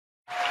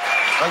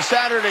On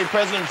Saturday,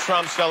 President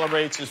Trump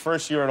celebrates his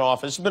first year in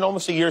office. It's been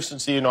almost a year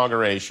since the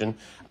inauguration.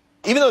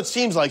 Even though it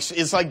seems like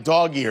it's like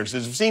dog years,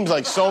 it seems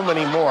like so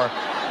many more.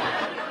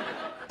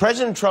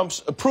 President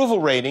Trump's approval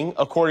rating,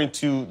 according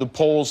to the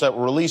polls that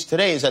were released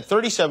today, is at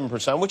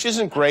 37%, which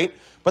isn't great,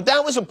 but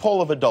that was a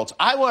poll of adults.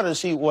 I wanted to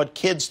see what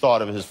kids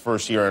thought of his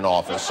first year in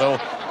office. So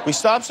we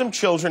stopped some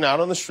children out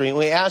on the street, and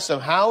we asked them,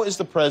 how is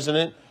the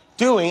president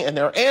doing? And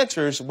their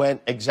answers went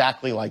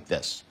exactly like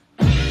this.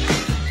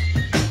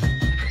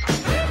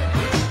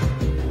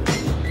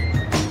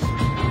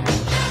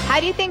 How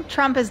do you think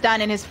Trump has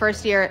done in his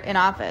first year in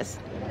office?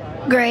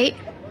 Great.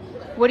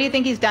 What do you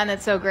think he's done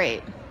that's so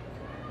great?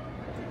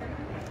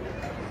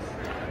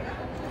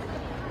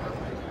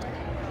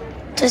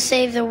 To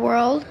save the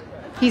world.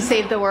 He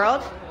saved the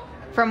world?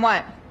 From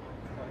what?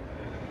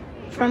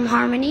 From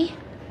harmony.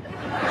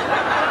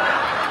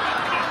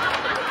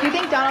 Do you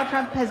think Donald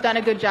Trump has done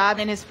a good job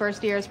in his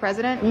first year as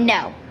president?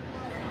 No.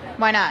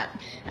 Why not?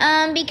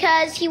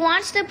 Because he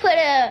wants to put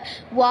a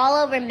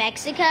wall over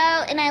Mexico,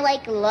 and I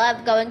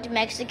love going to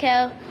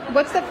Mexico.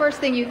 What's the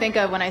first thing you think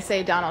of when I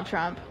say Donald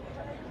Trump?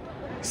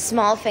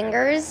 Small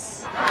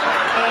fingers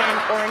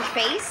and orange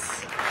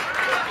face.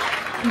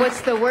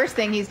 What's the worst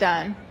thing he's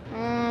done?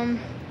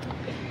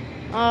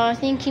 I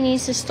think he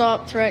needs to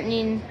stop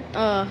threatening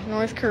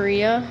North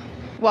Korea.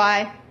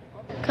 Why?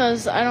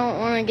 Because I don't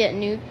want to get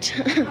nuked.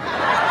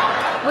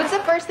 What's the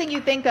first thing you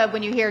think of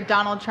when you hear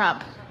Donald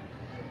Trump?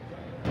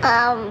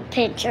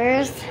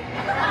 Pictures.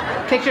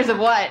 Pictures of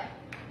what?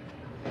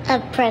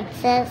 A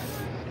princess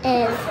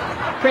is.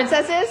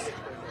 Princesses?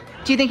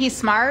 Do you think he's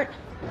smart?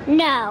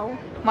 No.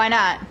 Why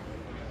not?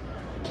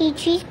 He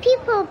treats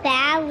people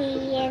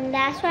badly, and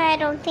that's why I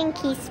don't think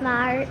he's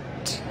smart.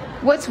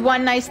 What's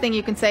one nice thing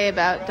you can say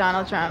about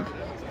Donald Trump?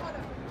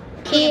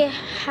 He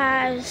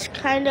has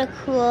kind of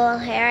cool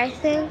hair, I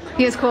think.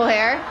 He has cool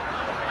hair?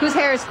 Whose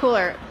hair is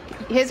cooler?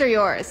 His or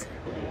yours?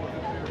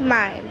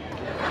 Mine.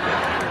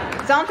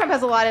 Donald Trump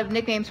has a lot of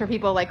nicknames for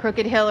people like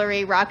Crooked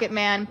Hillary, Rocket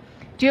Man.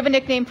 Do you have a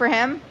nickname for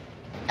him?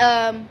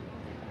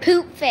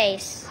 Poop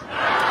face.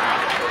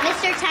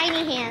 Mr.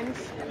 Tiny Hands.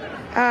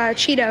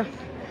 Cheeto.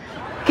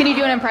 Can you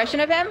do an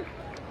impression of him?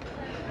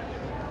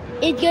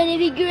 It's gonna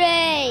be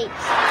great.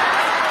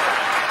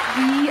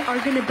 We are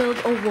gonna build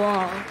a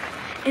wall,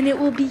 and it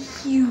will be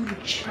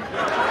huge.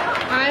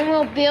 I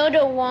will build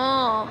a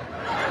wall.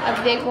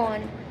 A big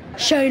one.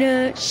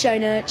 China,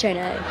 China,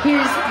 China.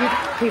 Here's your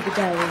paper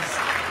towels.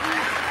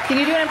 Can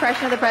you do an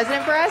impression of the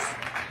president for us?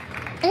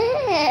 You're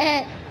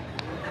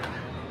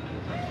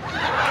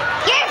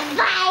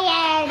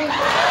fired!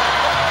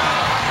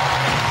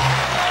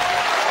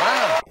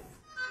 Wow.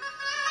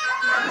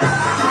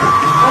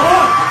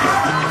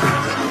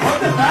 What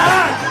the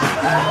heck?